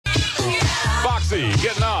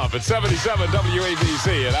getting off at 77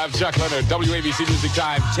 WABC, and I'm Chuck Leonard. WABC Music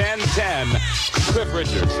Time 10:10. Cliff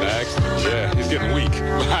Richards next. Yeah, he's getting weak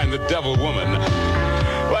behind the devil woman.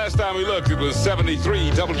 Last time we looked, it was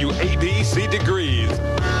 73 WABC degrees.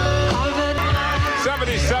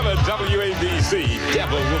 77 WABC,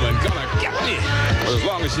 devil woman gonna get me. Well, as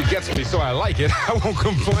long as she gets me so I like it, I won't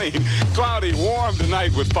complain. Cloudy, warm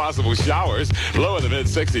tonight with possible showers. Low in the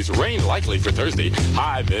mid-60s. Rain likely for Thursday.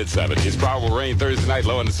 High mid-70s. Probable rain Thursday night.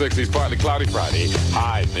 Low in the 60s. Partly cloudy Friday.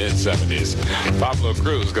 High mid-70s. Pablo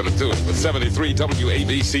Cruz gonna do it with 73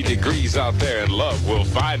 WABC degrees out there, and love will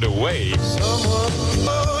find a way.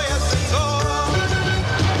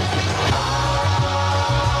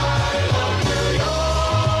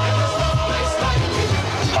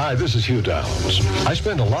 Hi, this is Hugh Downs. I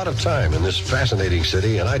spend a lot of time in this fascinating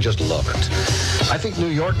city, and I just love it. I think New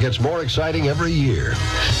York gets more exciting every year.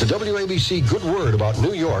 The WABC Good Word about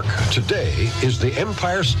New York today is the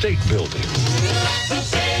Empire State Building. The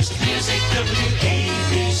best music,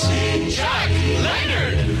 WABC, Chuck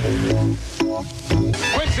Leonard.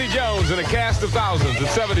 Quincy Jones and a cast of thousands at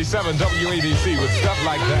 77 WABC with stuff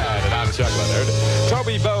like that. And I'm Chuck Leonard.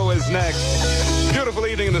 Toby Bowe is next. Beautiful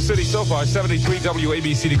evening in the city so far, 73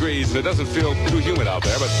 WABC degrees, and it doesn't feel too humid out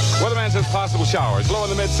there, but weatherman says possible showers. Low in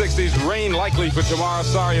the mid-60s, rain likely for tomorrow.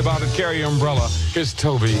 Sorry about it, carry your umbrella. Here's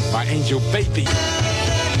Toby, my angel baby.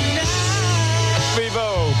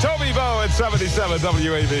 Toby Bowe at 77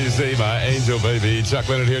 WABC, my angel baby. Chuck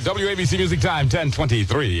Leonard here. WABC Music Time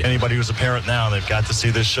 10:23. Anybody who's a parent now, they've got to see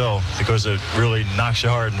this show because it really knocks you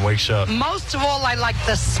hard and wakes you up. Most of all, I like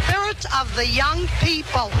the spirit of the young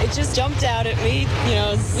people. It just jumped out at me,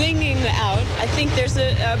 singing out. I think there's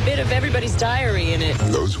a bit of everybody's diary in it.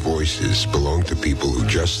 Those voices belong to people who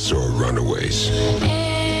just saw Runaways.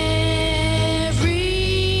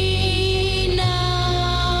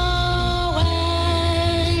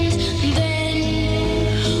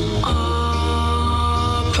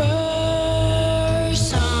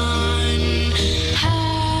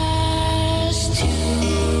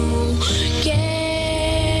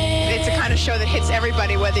 Show that hits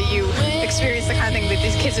everybody, whether you experience the kind of thing that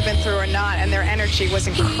these kids have been through or not, and their energy was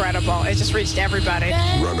incredible. It just reached everybody.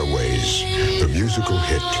 Runaways, the musical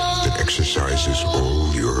hit that exercises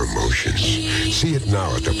all your emotions. See it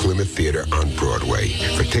now at the Plymouth Theater on Broadway.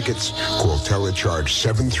 For tickets, call telecharge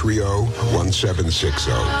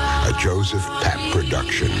 730-1760. A Joseph Papp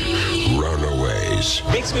production. Runaways.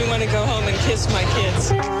 Makes me want to go home and kiss my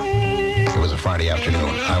kids. It was a Friday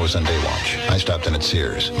afternoon. I was on day watch. I stopped in at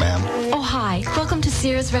Sears. Ma'am? Oh, hi. Welcome to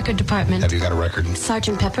Sears Record Department. Have you got a record?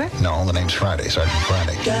 Sergeant Pepper? No, the name's Friday. Sergeant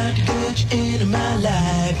Friday. Got to get you into my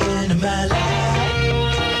life,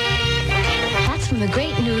 That's from the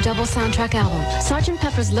great new double soundtrack album, Sergeant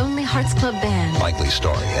Pepper's Lonely Hearts Club Band. Likely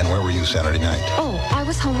story. And where were you Saturday night? Oh, I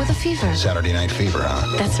was home with a fever. Saturday Night Fever,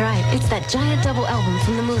 huh? That's right. It's that giant double album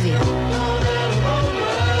from the movie.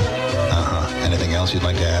 Anything else you'd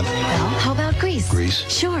like to add? Well, how about Grease? Grease?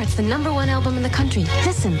 Sure, it's the #1 album in the country.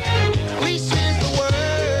 Listen. Grease is the word.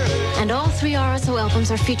 And all 3 RSO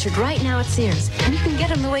albums are featured right now at Sears. And you can get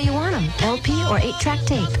them the way you want them. LP or 8-track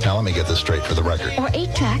tape. Now let me get this straight for the record. Or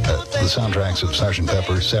 8-track. The soundtracks of Sgt.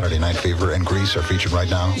 Pepper, Saturday Night Fever, and Grease are featured right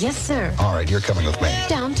now? Yes, sir. All right, you're coming with me.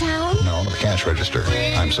 Downtown? No, the cash register.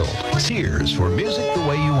 I'm sold. Sears for music the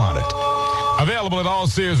way you want it. Available at all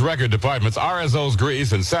Sears record departments. RSO's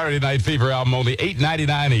Grease and Saturday Night Fever album only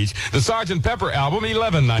 $8.99 each. The Sgt. Pepper album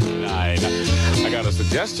 $11.99. I got a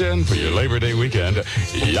suggestion for your Labor Day weekend.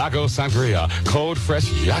 Yago Sangria. Cold, fresh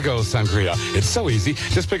Yago Sangria. It's so easy.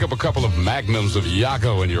 Just pick up a couple of magnums of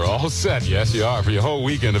Yago and you're all set. Yes, you are, for your whole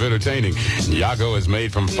weekend of entertaining. Yago is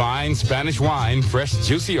made from fine Spanish wine, fresh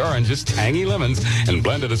juicy oranges, tangy lemons, and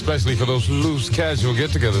blended especially for those loose casual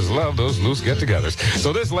get-togethers. Love those loose get-togethers.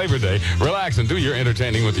 So this Labor Day, relax and do your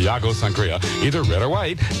entertaining with Yago Sangria, either red or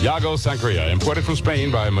white. Yago Sangria, imported from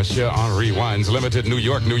Spain by Monsieur Henri Wines Limited, New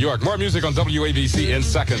York, New York. More music on WABC in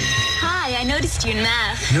seconds. Hi, I noticed you in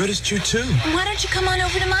math. Noticed you too. Why don't you come on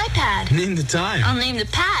over to my pad? Name the time. I'll name the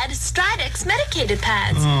pad Stridex Medicated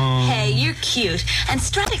Pads. Aww. Hey, you're cute. And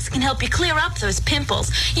Stridex can help you clear up those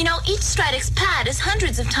pimples. You know, each Stridex pad has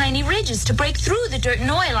hundreds of tiny ridges to break through the dirt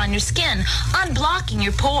and oil on your skin, unblocking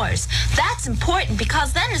your pores. That's important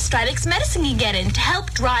because then the Stridex medicine can get in to help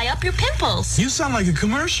dry up your pimples. You sound like a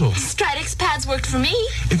commercial. Stridex pads worked for me.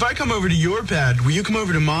 If I come over to your pad, will you come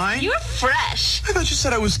over to mine? You're fresh. I thought you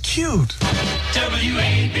said I was cute.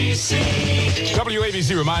 WABC.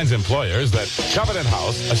 WABC reminds employers that Covenant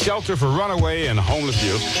House, a shelter for runaway and homeless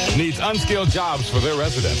youth, needs unskilled jobs for their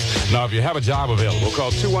residents. Now, if you have a job available,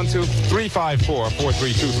 call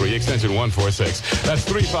 212-354-4323, extension 146. That's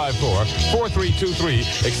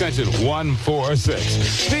 354-4323, extension 146.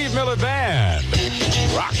 Steve Miller Band,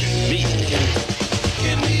 rockin' me.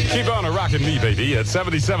 Keep on a rockin' me, baby, at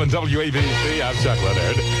 77 WABC. I'm Chuck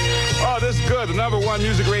Leonard. Oh, this is good. The number one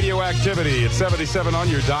music radio activity at 77 on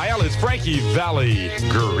your dial. It's Frankie Valli,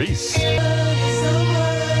 Grease.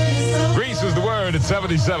 Grease is the word at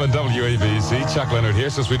 77 WABC. Chuck Leonard here.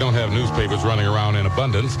 Since we don't have newspapers running around in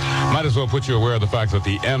abundance, might as well put you aware of the fact that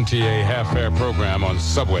the MTA half-fare program on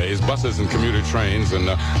subways, buses, and commuter trains in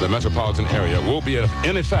the metropolitan area will be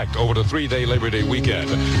in effect over the 3-day Labor Day weekend.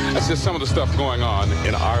 That's just some of the stuff going on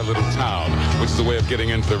in our little town, which is a way of getting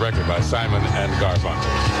into the record by Simon and Garfunkel.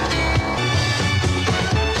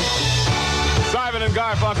 Simon and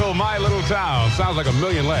Garfunkel, My Little Town. Sounds like a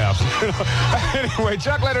million laughs. Anyway,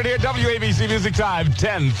 Chuck Leonard here, WABC Music Time,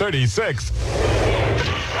 10:36.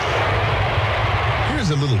 Here's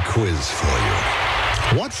a little quiz for you.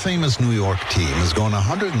 What famous New York team has gone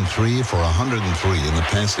 103 for 103 in the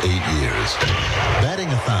past 8 years? Batting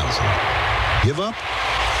 1,000. Give up?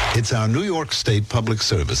 It's our New York State Public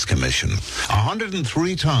Service Commission.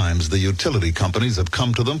 103 times the utility companies have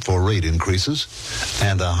come to them for rate increases,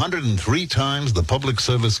 and 103 times the Public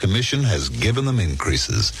Service Commission has given them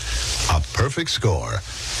increases. A perfect score.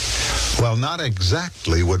 Well, not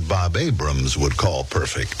exactly what Bob Abrams would call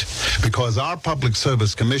perfect, because our Public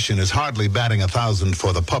Service Commission is hardly batting 1,000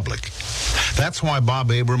 for the public. That's why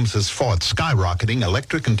Bob Abrams has fought skyrocketing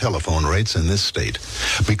electric and telephone rates in this state.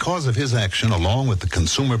 Because of his action, along with the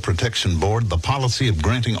Consumer Protection Board, the policy of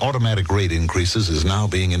granting automatic rate increases is now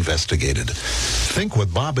being investigated. Think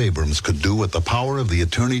what Bob Abrams could do with the power of the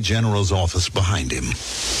Attorney General's office behind him.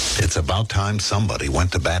 It's about time somebody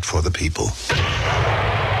went to bat for the people.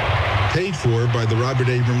 Paid for by the Robert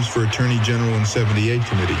Abrams for Attorney General in 78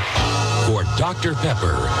 Committee. For Dr.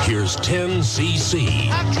 Pepper, here's 10 cc.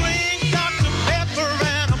 I drink Dr. Pepper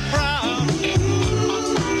and I'm proud.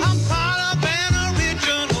 I'm part of an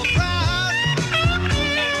original crowd.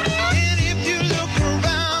 And if you look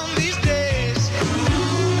around these days,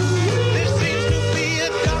 there seems to be a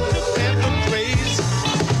Dr. Pepper craze.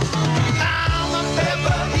 I'm a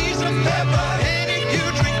pepper, he's a pepper, and if you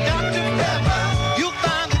drink Dr. Pepper, you'll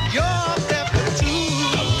find that you're a pepper too.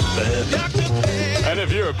 Dr. Pepper. And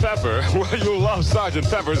if you're a pepper, well, you'll love Sgt.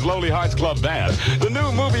 Pepper's Lonely Hearts Club Band. The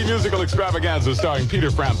new movie musical extravaganza starring Peter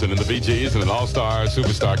Frampton and the Bee Gees and an all-star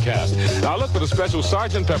superstar cast. Now look for the special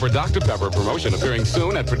Sgt. Pepper Dr. Pepper promotion appearing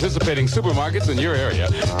soon at participating supermarkets in your area.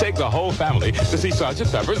 Take the whole family to see Sgt.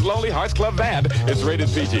 Pepper's Lonely Hearts Club Band. It's rated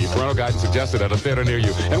PG. Parental guidance suggested at a theater near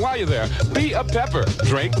you. And while you're there, be a pepper.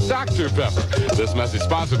 Drink Dr. Pepper. This message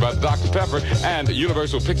sponsored by Dr. Pepper and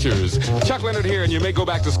Universal Pictures. Chuck Leonard here, and you may go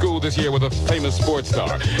back to school this year with a famous sports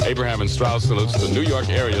star. Abraham and Strauss salutes the New York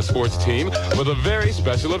area sports team with a very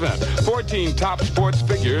special event. 14 top sports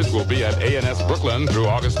figures will be at A&S Brooklyn through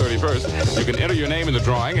August 31st. You can enter your name in the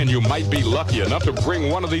drawing, and you might be lucky enough to bring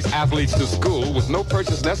one of these athletes to school with no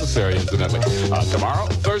purchase necessary, incidentally. Tomorrow,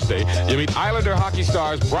 Thursday, you meet Islander hockey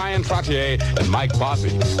stars Brian Trottier and Mike Bossy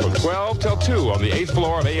from 12 till 2 on the 8th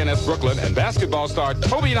floor of A&S Brooklyn, and basketball star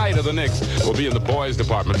Toby Knight of the Knicks will be in the boys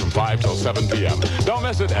department from 5 till 7 p.m. Don't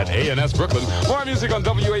miss it at A&S Brooklyn. More music on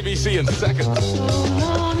WABC in seconds.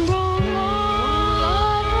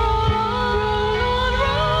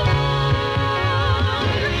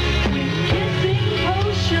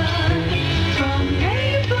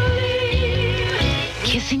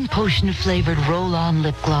 Kissing Potion flavored roll-on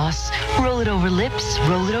lip gloss. Roll it over lips,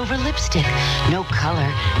 roll it over lipstick. No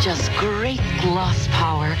color, just great gloss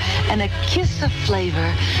power and a kiss of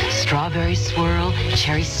flavor. Strawberry swirl,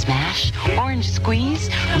 cherry smash, orange squeeze,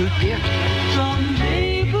 root beer. From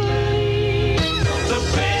Maybelline, the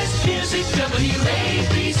best music,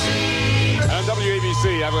 WABC. And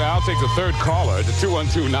WABC, I'll take the third caller to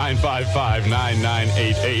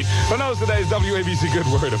 212-955-9988. Who knows today's WABC good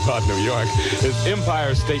word about New York is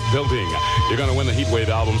Empire State Building. You're going to win the Heatwave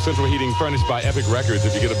album, Central Heating, furnished by Epic Records.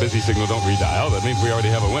 If you get a busy signal, don't redial. That means we already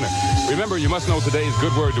have a winner. Remember, you must know today's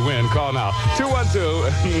good word to win. Call now,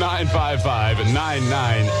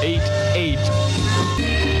 212-955-9988.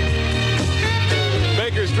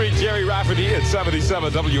 Baker Street, Jerry Rafferty at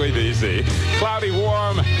 77 WABC. Cloudy,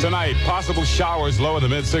 warm tonight. Possible showers, low in the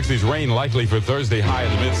mid-60s. Rain likely for Thursday, high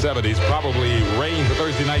in the mid-70s. Probably rain for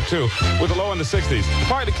Thursday night, too, with a low in the 60s.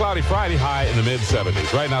 Partly cloudy Friday, high in the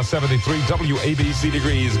mid-70s. Right now, 73 WABC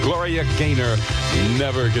degrees. Gloria Gaynor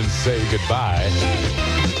never can say goodbye.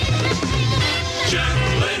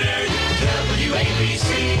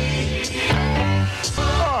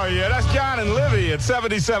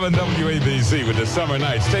 77 WABC with the Summer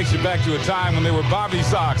Nights takes you back to a time when they were Bobby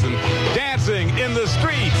Sox and dancing in the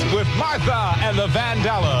streets with Martha and the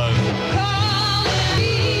Vandellas.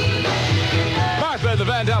 Martha and the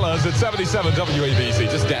Vandellas at 77 WABC,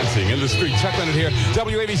 just dancing in the street. Chuck Leonard here.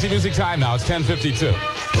 WABC Music Time now. It's 10:52.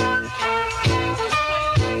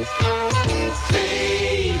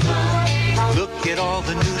 Look at all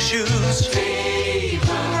the new shoes.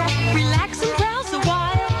 Relax and browse a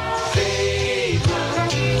while.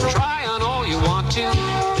 Try on all you want to.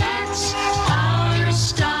 That's our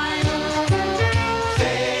style.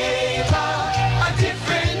 Favor, a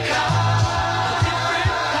different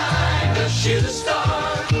kind of shoe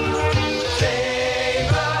store.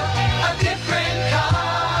 Favor, a different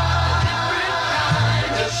kind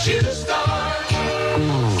of shoe store.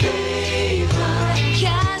 Favor,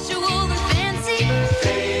 Casual and fancy.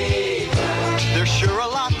 favor. There's sure a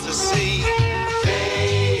lot to see.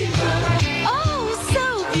 Favor, Oh, so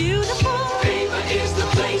beautiful. favor is the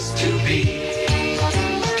place to be.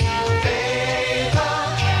 Favor,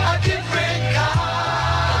 a different kind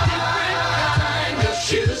of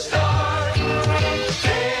shoe store.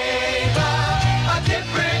 Favor, a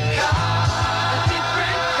different kind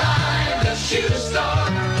of shoe store.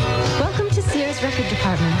 Welcome to Sears Record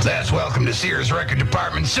Department. That's welcome to Sears Record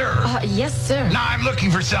Department, sir. Yes, sir. Now, I'm looking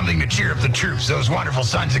for something to cheer up the troops. Those wonderful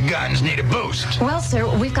sons of guns need a boost. Well, sir,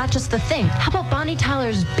 we've got just the thing. How about Bonnie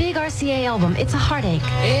Tyler's big RCA album, It's a Heartache?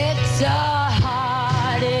 It's a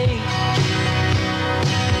heartache.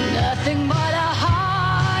 Nothing but a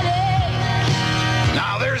heartache.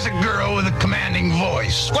 Now, there's a girl with a commanding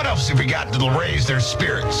voice. What else have we got that'll raise their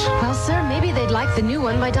spirits? Well, sir, maybe they'd like the new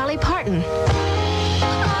one by Dolly Parton.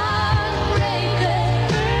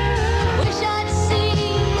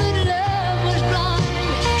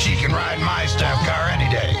 She can ride my style car any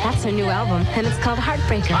day. That's her new album, and it's called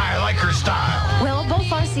Heartbreaker. I like her style. Well, both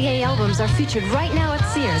RCA albums are featured right now at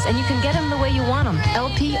Sears, and you can get them the way you want them,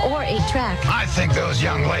 LP or 8-track. I think those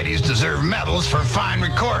young ladies deserve medals for fine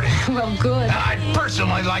recording. Well, good. And I'd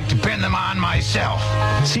personally like to pin them on myself.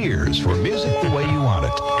 Sears for music the way you want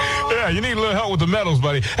it. Yeah, you need a little help with the medals,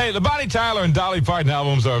 buddy. Hey, the Bonnie Tyler and Dolly Parton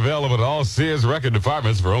albums are available at all Sears record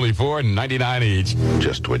departments for only $4.99 each.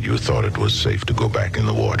 Just when you thought it was safe to go back in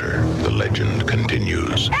the water, the legend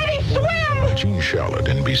continues. Eddie, swim! Gene Charlotte,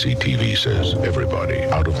 NBC TV, says everybody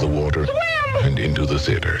out of the water and into the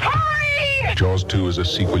theater. Hurry! Jaws 2 is a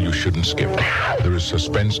sequel you shouldn't skip. There is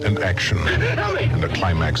suspense and action, and a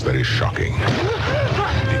climax that is shocking.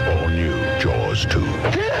 The all-new Jaws 2.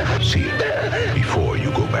 See it before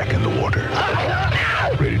you go back in the water.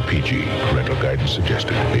 Rated PG. Parental guidance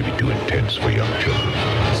suggested. May be too intense for young children.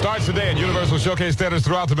 Starts today at Universal Showcase theaters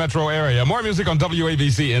throughout the metro area. More music on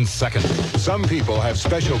WABC in seconds. Some people have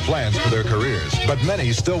special plans for their careers, but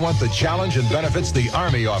many still want the challenge and benefits the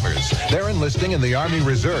Army offers. They're enlisting in the Army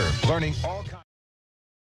Reserve, learning all